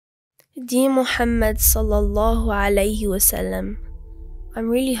Dear Muhammad sallallahu alayhi wasallam, I'm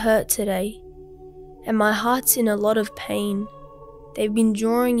really hurt today, and my heart's in a lot of pain. They've been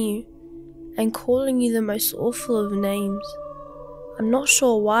drawing you and calling you the most awful of names. I'm not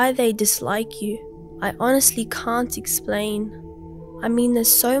sure why they dislike you. I honestly can't explain. I mean,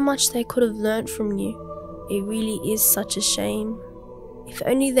 there's so much they could have learnt from you. It really is such a shame. If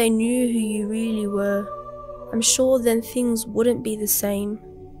only they knew who you really were, I'm sure then things wouldn't be the same.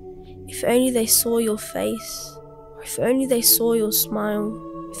 If only they saw your face, or if only they saw your smile,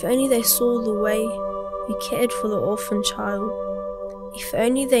 if only they saw the way you cared for the orphan child. If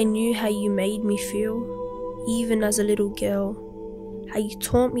only they knew how you made me feel, even as a little girl, how you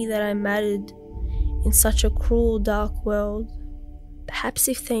taught me that I mattered in such a cruel, dark world. Perhaps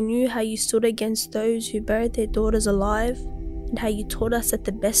if they knew how you stood against those who buried their daughters alive, and how you taught us that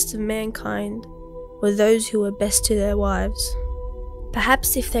the best of mankind were those who were best to their wives.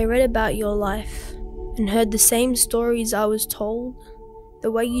 Perhaps if they read about your life and heard the same stories I was told, the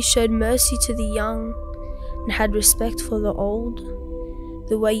way you showed mercy to the young and had respect for the old,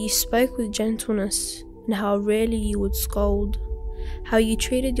 the way you spoke with gentleness and how rarely you would scold, how you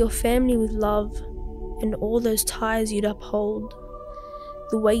treated your family with love and all those ties you'd uphold,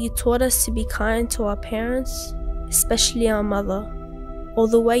 the way you taught us to be kind to our parents, especially our mother, or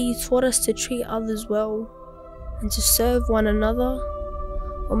the way you taught us to treat others well and to serve one another,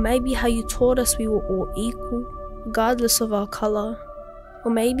 or maybe how you taught us we were all equal, regardless of our colour,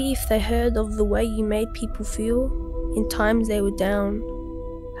 or maybe if they heard of the way you made people feel in times they were down,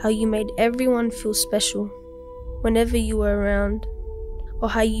 how you made everyone feel special whenever you were around, or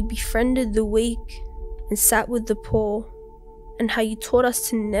how you befriended the weak and sat with the poor, and how you taught us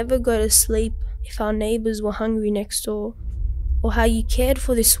to never go to sleep if our neighbours were hungry next door, or how you cared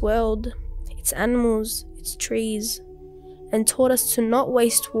for this world, its animals, its trees, and taught us to not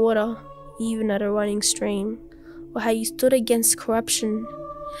waste water even at a running stream, or how you stood against corruption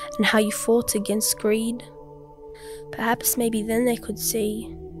and how you fought against greed. Perhaps maybe then they could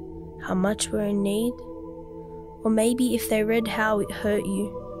see how much we're in need, or maybe if they read how it hurt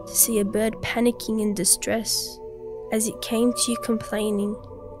you to see a bird panicking in distress as it came to you complaining,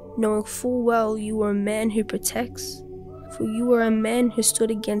 knowing full well you were a man who protects, for you were a man who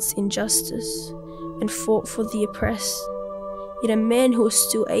stood against injustice and fought for the oppressed, yet a man who was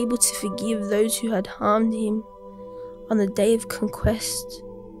still able to forgive those who had harmed him on the day of conquest.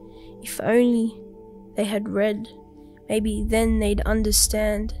 If only they had read, maybe then they'd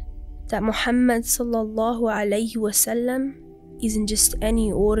understand that Muhammad sallallahu alayhi wasallam isn't just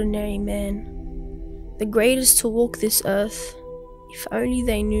any ordinary man, the greatest to walk this earth. If only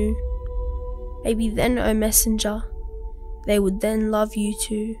they knew, maybe then, O Messenger, they would then love you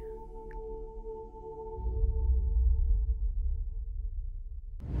too.